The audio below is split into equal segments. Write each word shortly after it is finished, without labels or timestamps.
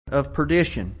of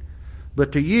perdition,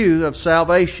 but to you of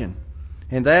salvation,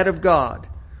 and that of God.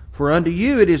 For unto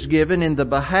you it is given in the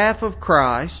behalf of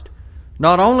Christ,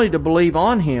 not only to believe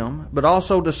on him, but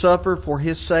also to suffer for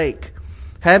his sake,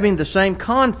 having the same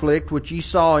conflict which ye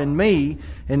saw in me,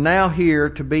 and now hear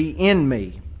to be in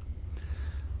me.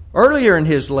 Earlier in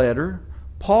his letter,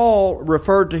 Paul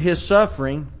referred to his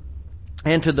suffering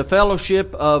and to the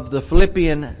fellowship of the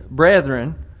Philippian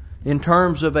brethren in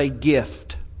terms of a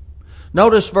gift.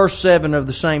 Notice verse 7 of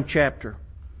the same chapter.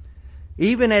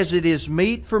 Even as it is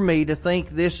meet for me to think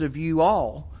this of you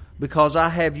all, because I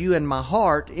have you in my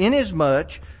heart,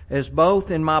 inasmuch as both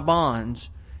in my bonds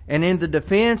and in the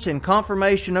defense and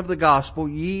confirmation of the gospel,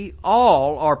 ye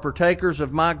all are partakers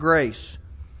of my grace.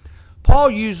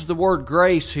 Paul used the word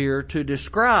grace here to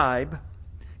describe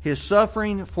his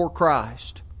suffering for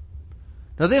Christ.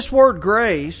 Now this word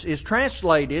grace is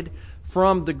translated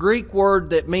from the Greek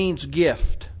word that means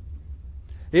gift.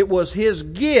 It was his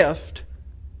gift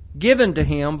given to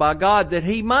him by God that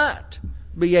he might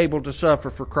be able to suffer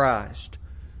for Christ.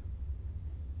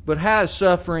 But how is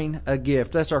suffering a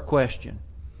gift? That's our question.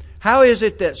 How is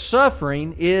it that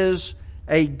suffering is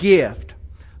a gift?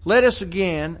 Let us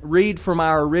again read from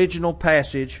our original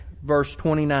passage, verse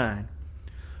 29.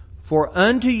 For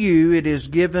unto you it is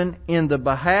given in the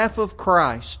behalf of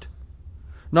Christ,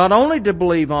 not only to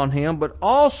believe on him, but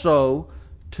also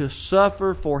to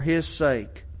suffer for his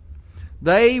sake.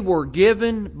 They were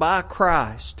given by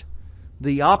Christ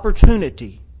the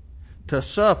opportunity to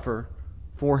suffer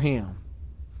for him.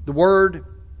 The word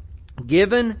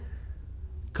given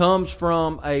comes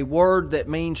from a word that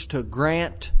means to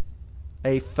grant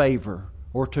a favor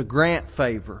or to grant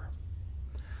favor.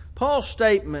 Paul's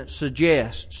statement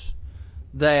suggests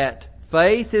that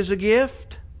faith is a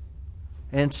gift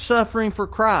and suffering for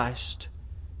Christ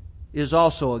is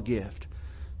also a gift.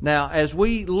 Now, as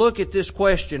we look at this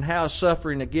question, how is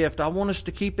suffering a gift, I want us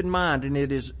to keep in mind, and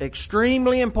it is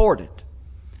extremely important,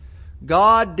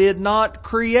 God did not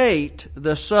create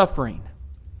the suffering.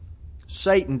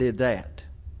 Satan did that.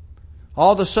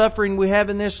 All the suffering we have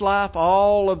in this life,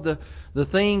 all of the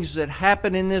things that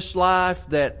happen in this life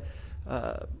that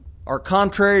are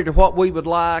contrary to what we would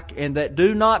like and that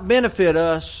do not benefit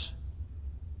us,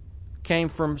 came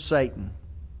from Satan.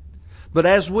 But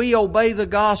as we obey the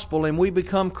gospel and we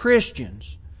become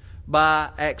Christians by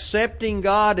accepting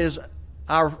God as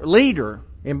our leader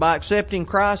and by accepting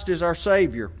Christ as our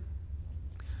Savior,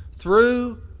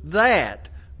 through that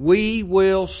we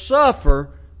will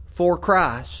suffer for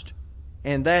Christ,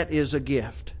 and that is a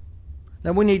gift.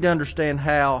 Now we need to understand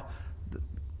how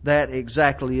that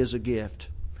exactly is a gift.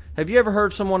 Have you ever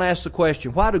heard someone ask the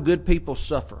question, why do good people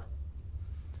suffer?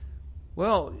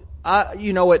 Well,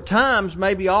 at times,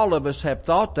 maybe all of us have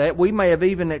thought that. We may have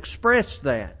even expressed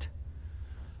that.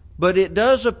 But it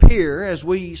does appear, as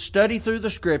we study through the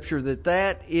Scripture,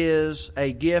 that is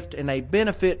a gift and a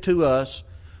benefit to us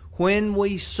when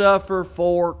we suffer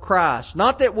for Christ.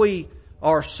 Not that we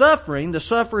are suffering. The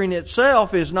suffering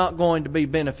itself is not going to be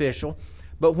beneficial.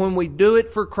 But when we do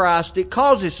it for Christ, it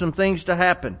causes some things to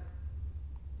happen.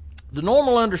 The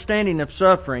normal understanding of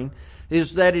suffering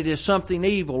is that it is something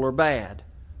evil or bad.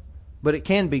 But it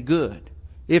can be good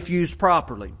if used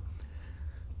properly.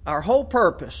 Our whole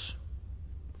purpose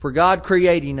for God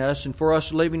creating us and for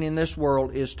us living in this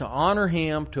world is to honor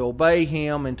Him, to obey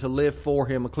Him, and to live for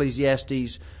Him.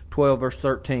 Ecclesiastes 12 verse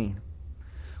 13.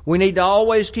 We need to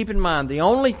always keep in mind the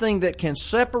only thing that can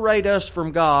separate us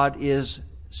from God is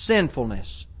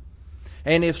sinfulness.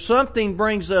 And if something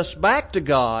brings us back to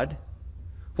God,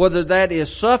 whether that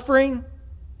is suffering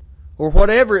or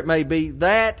whatever it may be,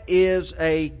 that is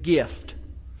a gift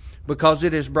because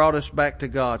it has brought us back to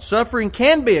God. Suffering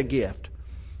can be a gift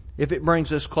if it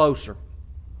brings us closer.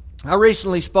 I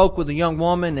recently spoke with a young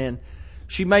woman and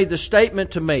she made the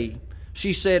statement to me.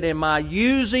 She said, am I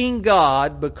using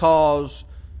God because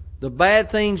the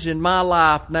bad things in my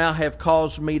life now have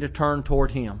caused me to turn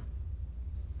toward Him?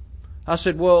 I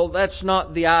said, well, that's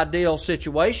not the ideal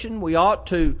situation. We ought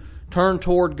to turn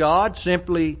toward God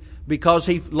simply because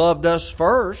He loved us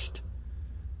first.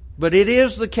 But it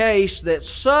is the case that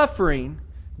suffering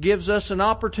gives us an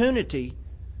opportunity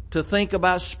to think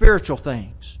about spiritual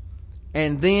things.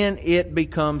 And then it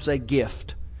becomes a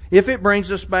gift if it brings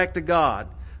us back to God.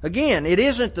 Again, it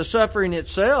isn't the suffering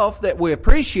itself that we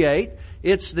appreciate.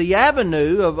 It's the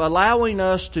avenue of allowing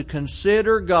us to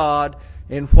consider God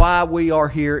and why we are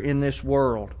here in this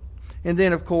world. And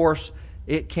then, of course,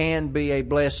 it can be a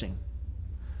blessing.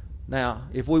 Now,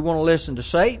 if we want to listen to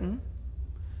Satan,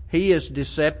 he is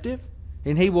deceptive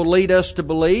and he will lead us to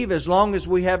believe as long as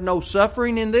we have no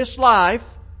suffering in this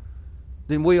life,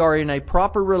 then we are in a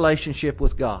proper relationship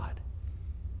with God.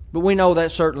 But we know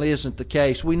that certainly isn't the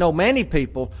case. We know many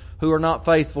people who are not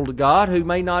faithful to God, who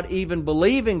may not even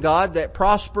believe in God, that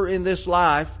prosper in this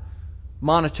life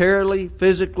monetarily,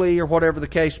 physically, or whatever the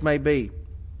case may be.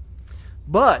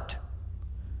 But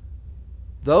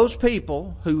those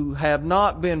people who have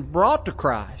not been brought to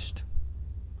Christ,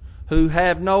 who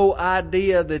have no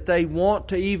idea that they want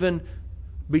to even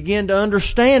begin to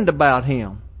understand about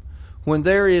Him, when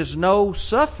there is no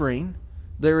suffering,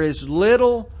 there is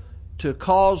little to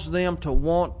cause them to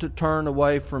want to turn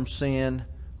away from sin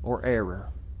or error.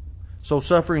 So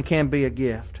suffering can be a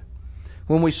gift.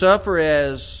 When we suffer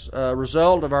as a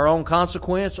result of our own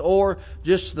consequence or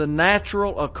just the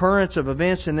natural occurrence of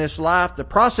events in this life, the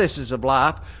processes of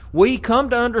life, we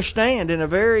come to understand in a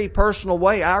very personal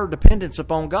way our dependence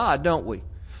upon God, don't we?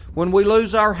 When we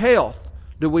lose our health,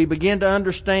 do we begin to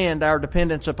understand our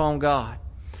dependence upon God?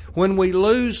 When we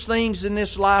lose things in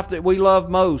this life that we love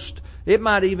most, it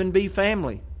might even be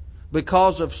family,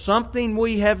 because of something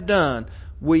we have done,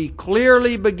 we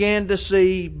clearly begin to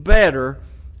see better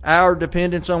our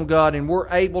dependence on God, and we're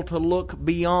able to look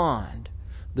beyond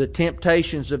the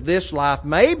temptations of this life,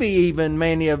 maybe even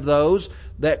many of those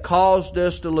that caused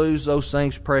us to lose those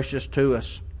things precious to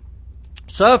us.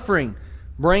 Suffering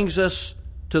brings us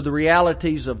to the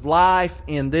realities of life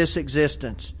in this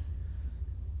existence.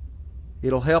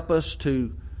 It'll help us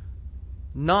to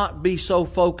not be so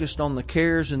focused on the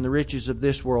cares and the riches of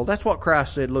this world. That's what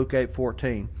Christ said, Luke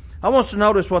 8:14. I want us to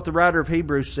notice what the writer of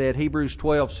Hebrews said, Hebrews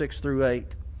 12:6-8.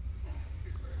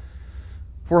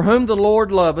 For whom the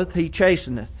Lord loveth, He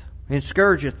chasteneth, and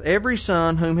scourgeth every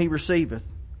son whom He receiveth.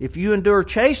 If you endure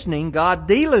chastening, God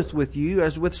dealeth with you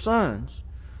as with sons.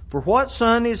 For what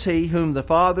son is he whom the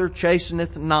Father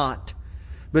chasteneth not?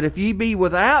 But if ye be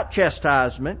without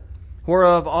chastisement,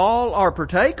 whereof all are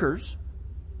partakers,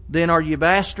 then are ye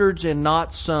bastards and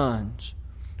not sons.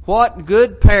 What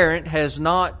good parent has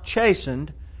not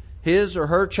chastened his or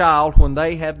her child when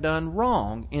they have done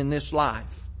wrong in this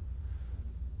life?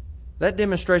 That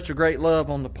demonstrates a great love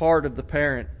on the part of the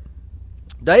parent.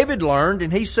 David learned,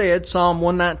 and he said, Psalm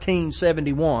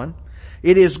 119:71,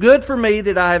 It is good for me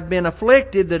that I have been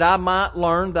afflicted, that I might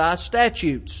learn thy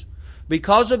statutes.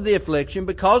 Because of the affliction,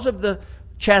 because of the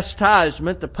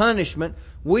chastisement, the punishment,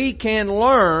 we can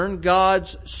learn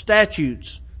God's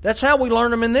statutes. That's how we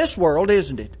learn them in this world,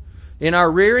 isn't it? In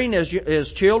our rearing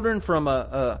as children from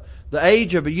the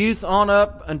age of a youth on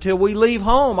up until we leave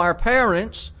home, our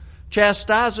parents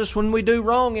chastise us when we do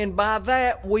wrong, and by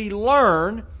that we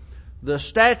learn the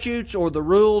statutes or the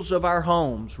rules of our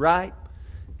homes, right?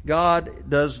 God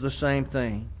does the same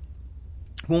thing.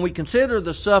 When we consider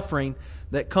the suffering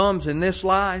that comes in this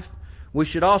life, we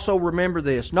should also remember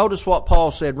this. Notice what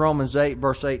Paul said, Romans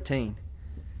 8:18.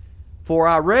 For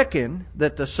I reckon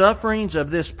that the sufferings of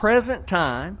this present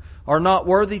time are not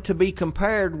worthy to be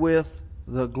compared with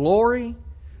the glory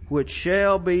which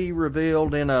shall be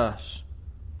revealed in us.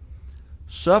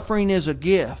 Suffering is a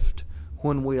gift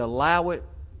when we allow it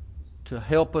to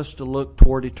help us to look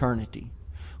toward eternity.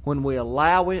 When we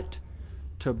allow it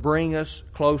to bring us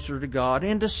closer to God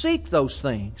and to seek those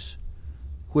things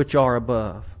which are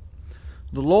above.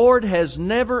 The Lord has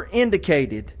never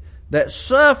indicated that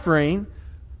suffering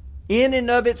in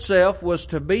and of itself was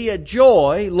to be a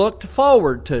joy looked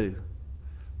forward to.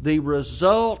 The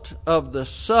result of the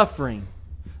suffering,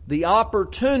 the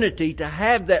opportunity to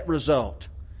have that result,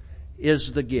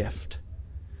 is the gift.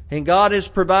 And God has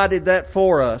provided that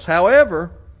for us.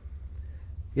 However,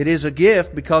 it is a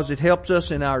gift because it helps us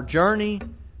in our journey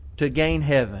to gain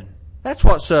heaven. That's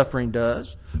what suffering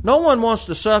does. No one wants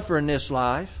to suffer in this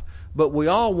life, but we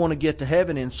all want to get to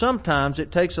heaven, and sometimes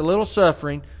it takes a little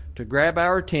suffering to grab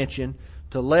our attention,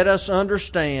 to let us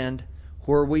understand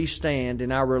where we stand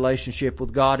in our relationship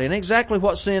with God and exactly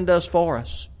what sin does for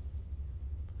us.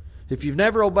 If you've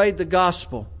never obeyed the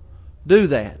gospel, do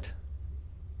that.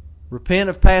 Repent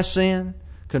of past sin.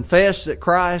 Confess that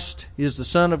Christ is the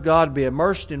Son of God. Be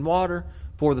immersed in water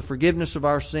for the forgiveness of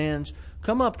our sins.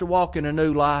 Come up to walk in a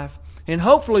new life. And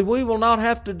hopefully we will not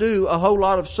have to do a whole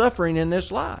lot of suffering in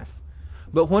this life.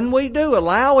 But when we do,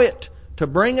 allow it to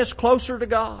bring us closer to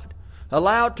God.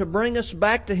 Allow it to bring us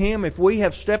back to Him if we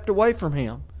have stepped away from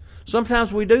Him.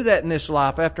 Sometimes we do that in this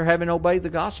life after having obeyed the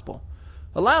gospel.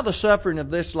 Allow the suffering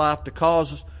of this life to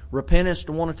cause repentance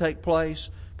to want to take place,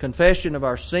 confession of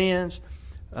our sins,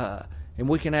 and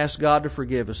we can ask God to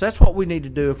forgive us. That's what we need to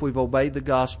do if we've obeyed the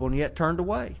gospel and yet turned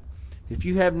away. If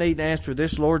you have need to answer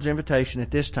this Lord's invitation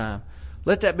at this time,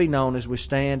 let that be known as we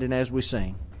stand and as we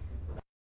sing.